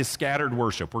that is scattered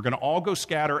worship. We're going to all go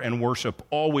scatter and worship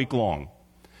all week long.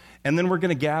 And then we're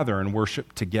going to gather and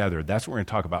worship together. That's what we're going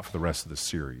to talk about for the rest of the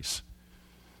series.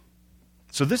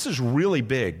 So this is really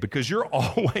big because you're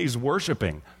always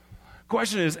worshiping.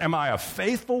 Question is, am I a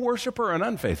faithful worshiper or an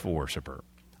unfaithful worshiper?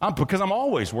 Because I'm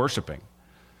always worshiping.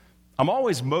 I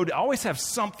always have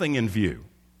something in view.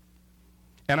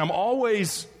 And I'm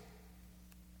always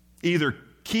either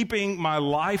keeping my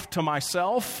life to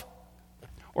myself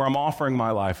or I'm offering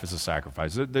my life as a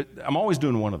sacrifice. I'm always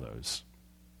doing one of those.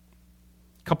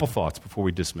 A couple thoughts before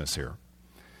we dismiss here.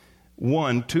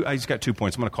 I just got 2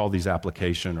 points. I'm going to call these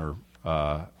application or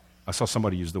I saw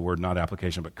somebody use the word not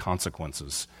application, but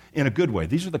consequences in a good way.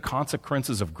 These are the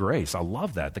consequences of grace. I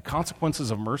love that. The consequences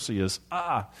of mercy is,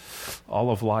 all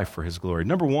of life for His glory.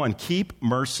 Number one, keep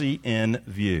mercy in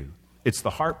view. It's the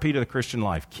heartbeat of the Christian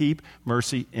life. Keep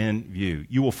mercy in view.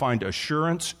 You will find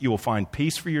assurance. You will find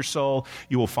peace for your soul.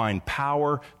 You will find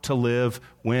power to live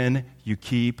when you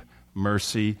keep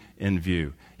mercy in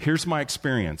view. Here's my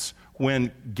experience.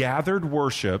 When gathered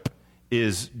worship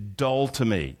is dull to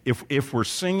me. If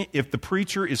the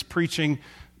preacher is preaching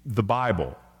the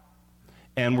Bible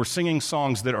and we're singing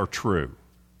songs that are true,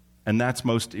 and that's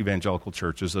most evangelical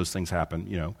churches, those things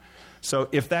happen, So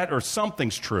if that or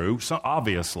something's true, so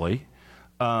obviously,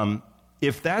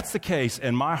 if that's the case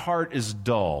and my heart is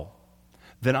dull,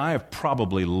 then I have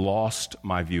probably lost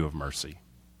my view of mercy.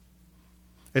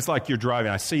 It's like you're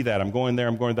driving. I see that. I'm going there.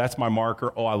 That's my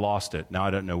marker. Oh, I lost it. Now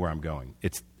I don't know where I'm going.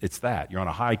 It's that. You're on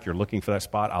a hike. You're looking for that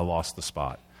spot. I lost the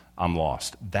spot. I'm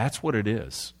lost. That's what it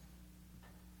is.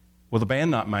 Well, the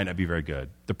band might not be very good.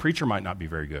 The preacher might not be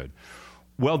very good.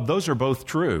 Well, those are both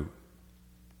true.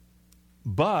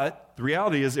 But the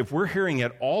reality is, if we're hearing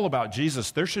it all about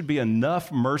Jesus, there should be enough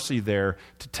mercy there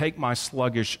to take my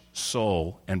sluggish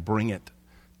soul and bring it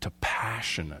to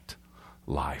passionate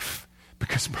life.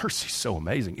 Because mercy is so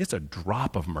amazing. It's a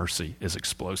drop of mercy is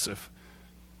explosive.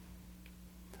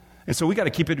 And so we got to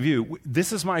keep it in view.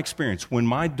 This is my experience. When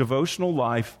my devotional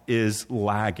life is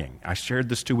lagging, I shared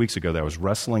this 2 weeks ago that I was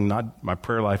wrestling, not my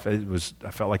prayer life. I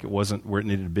felt like it wasn't where it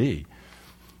needed to be.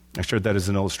 I shared that as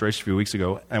an illustration a few weeks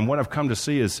ago. And what I've come to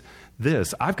see is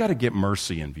this. I've got to get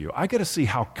mercy in view. I've got to see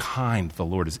how kind the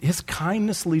Lord is. His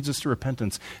kindness leads us to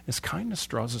repentance. His kindness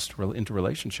draws us into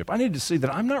relationship. I need to see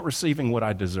that I'm not receiving what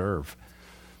I deserve.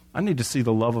 I need to see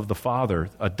the love of the Father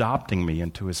adopting me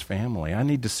into His family. I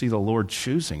need to see the Lord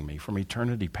choosing me from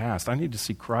eternity past. I need to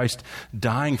see Christ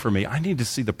dying for me. I need to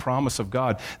see the promise of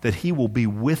God that He will be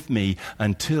with me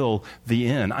until the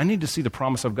end. I need to see the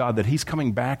promise of God that He's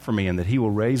coming back for me and that He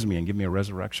will raise me and give me a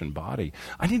resurrection body.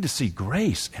 I need to see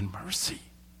grace and mercy.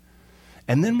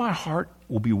 And then my heart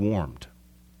will be warmed.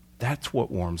 That's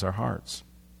what warms our hearts.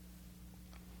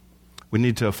 We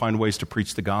need to find ways to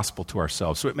preach the gospel to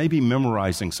ourselves. So it may be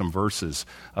memorizing some verses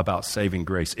about saving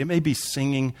grace. It may be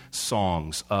singing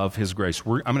songs of His grace.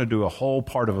 I'm going to do a whole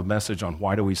part of a message on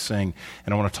why do we sing,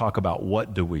 and I want to talk about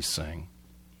what do we sing.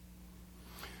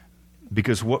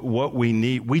 Because what we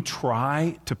need, we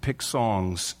try to pick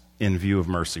songs in view of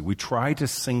mercy. We try to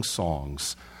sing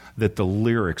songs that the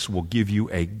lyrics will give you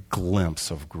a glimpse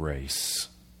of grace,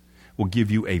 will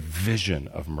give you a vision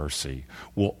of mercy,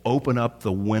 will open up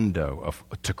the window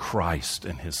to Christ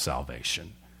and His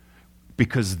salvation.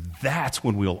 Because that's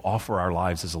when we'll offer our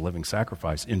lives as a living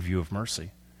sacrifice in view of mercy.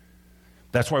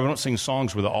 That's why we don't sing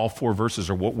songs where all 4 verses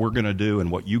are what we're going to do and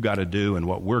what you got to do and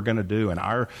what we're going to do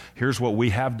and here's what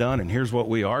we have done and here's what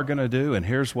we are going to do and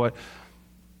here's what...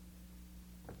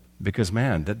 Because,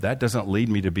 man, that doesn't lead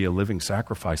me to be a living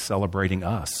sacrifice celebrating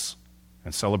us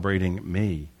and celebrating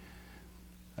me,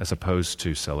 as opposed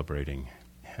to celebrating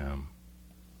Him.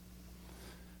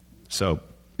 So,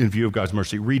 in view of God's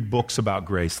mercy, read books about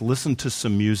grace. Listen to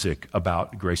some music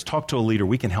about grace. Talk to a leader.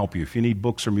 We can help you. If you need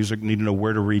books or music, need to know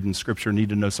where to read in Scripture, need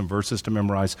to know some verses to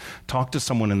memorize, talk to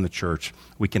someone in the church.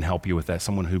 We can help you with that,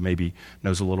 someone who maybe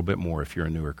knows a little bit more if you're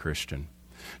a newer Christian.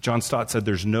 John Stott said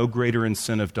there's no greater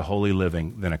incentive to holy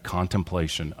living than a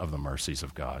contemplation of the mercies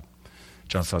of God.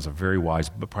 John Stott is a very wise,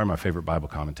 but probably my favorite Bible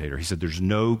commentator. He said, there's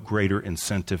no greater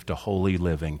incentive to holy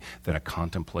living than a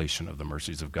contemplation of the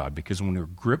mercies of God. Because when we're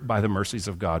gripped by the mercies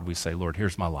of God, we say, Lord,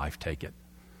 here's my life, take it.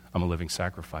 I'm a living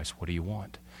sacrifice. What do you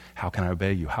want? How can I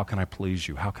obey you? How can I please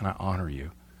you? How can I honor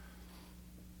you?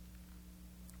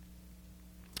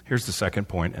 Here's the second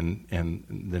point, and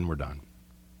then we're done.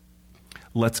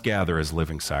 Let's gather as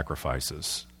living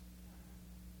sacrifices.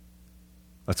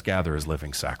 Let's gather as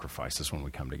living sacrifices when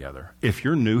we come together. If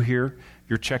you're new here,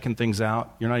 you're checking things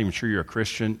out, you're not even sure you're a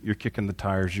Christian, you're kicking the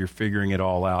tires, you're figuring it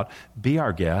all out, be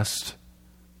our guest.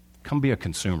 Come be a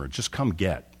consumer. Just come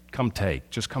get. Come take.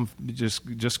 Just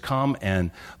come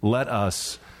and let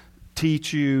us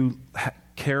teach you,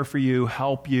 care for you,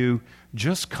 help you.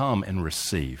 Just come and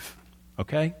receive.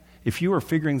 Okay? If you are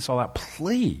figuring this all out,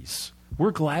 please,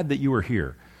 we're glad that you are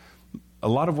here. A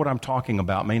lot of what I'm talking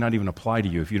about may not even apply to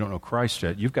you if you don't know Christ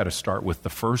yet. You've got to start with the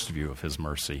first view of his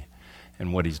mercy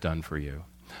and what he's done for you.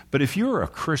 But if you're a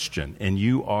Christian and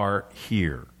you are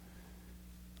here,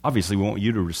 obviously we want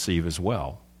you to receive as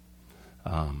well.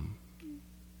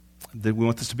 We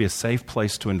want this to be a safe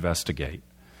place to investigate,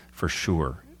 for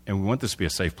sure. And we want this to be a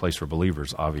safe place for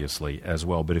believers, obviously, as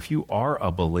well. But if you are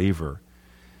a believer,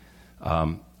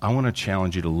 I want to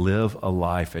challenge you to live a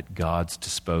life at God's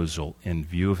disposal in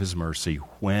view of his mercy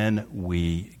when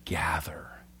we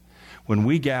gather. When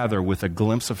we gather with a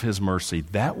glimpse of his mercy,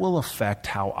 that will affect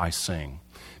how I sing.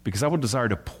 Because I will desire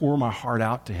to pour my heart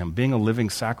out to him. Being a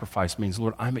living sacrifice means,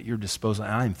 Lord, I'm at your disposal,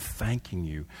 and I'm thanking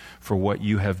you for what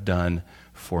you have done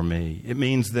for me. It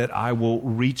means that I will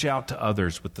reach out to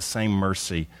others with the same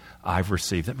mercy I've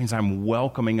received. That means I'm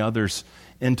welcoming others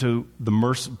into the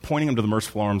mercy, pointing them to the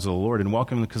merciful arms of the Lord and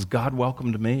welcoming them because God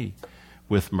welcomed me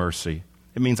with mercy.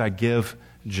 It means I give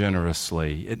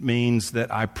generously. It means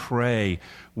that I pray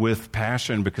with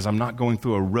passion because I'm not going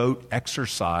through a rote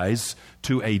exercise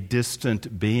to a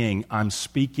distant being. I'm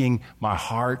speaking my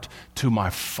heart to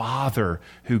my Father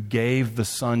who gave the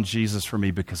Son Jesus for me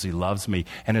because he loves me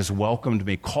and has welcomed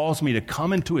me, calls me to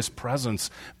come into his presence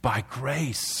by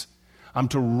grace. I'm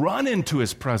to run into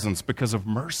his presence because of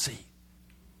mercy.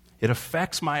 It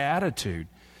affects my attitude.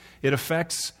 It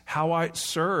affects how I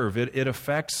serve. It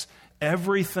affects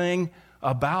everything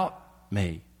about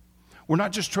me. We're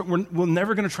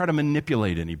never going to try to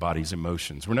manipulate anybody's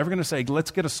emotions. We're never going to say, let's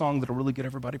get a song that'll really get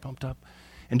everybody pumped up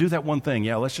and do that one thing.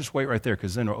 Yeah, let's just wait right there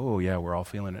because then, we're all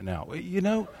feeling it now. You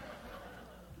know,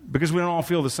 because we don't all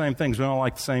feel the same things. We don't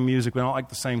like the same music. We don't like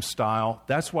the same style.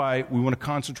 That's why we want to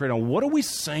concentrate on what are we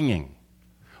singing?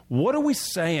 What are we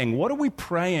saying? What are we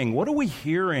praying? What are we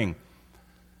hearing?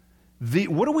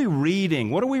 What are we reading?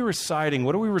 What are we reciting?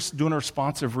 What are we doing a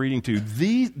responsive reading to?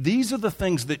 These are the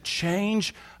things that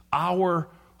change our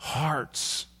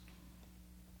hearts.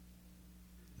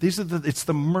 It's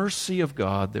the mercy of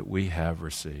God that we have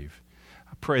received.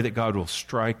 I pray that God will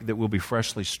that we'll be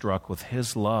freshly struck with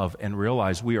his love and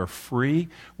realize we are free,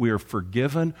 we are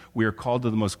forgiven, we are called to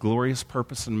the most glorious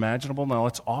purpose imaginable. Now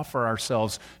let's offer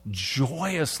ourselves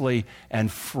joyously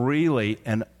and freely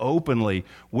and openly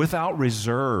without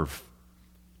reserve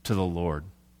to the Lord.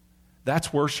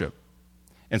 That's worship.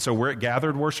 And so we're at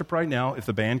gathered worship right now. If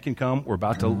the band can come, we're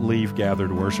about to leave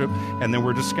gathered worship, and then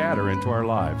we're to scatter into our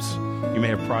lives. You may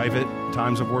have private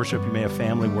times of worship. You may have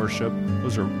family worship.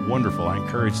 Those are wonderful. I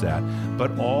encourage that.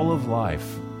 But all of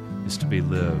life is to be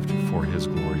lived for his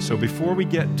glory. So before we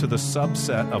get to the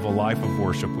subset of a life of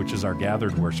worship, which is our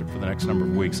gathered worship for the next number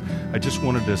of weeks, I just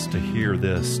wanted us to hear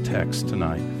this text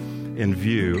tonight in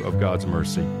view of God's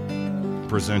mercy.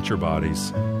 Present your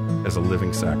bodies as a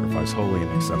living sacrifice, holy and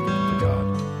acceptable to God,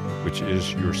 which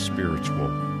is your spiritual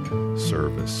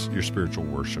service, your spiritual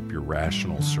worship, your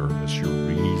rational service, your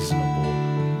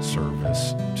reasonable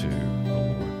service to the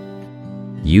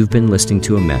Lord. You've been listening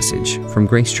to a message from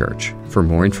Grace Church. For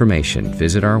more information,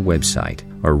 visit our website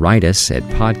or write us at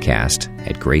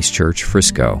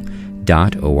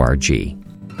podcast@gracechurchfrisco.org.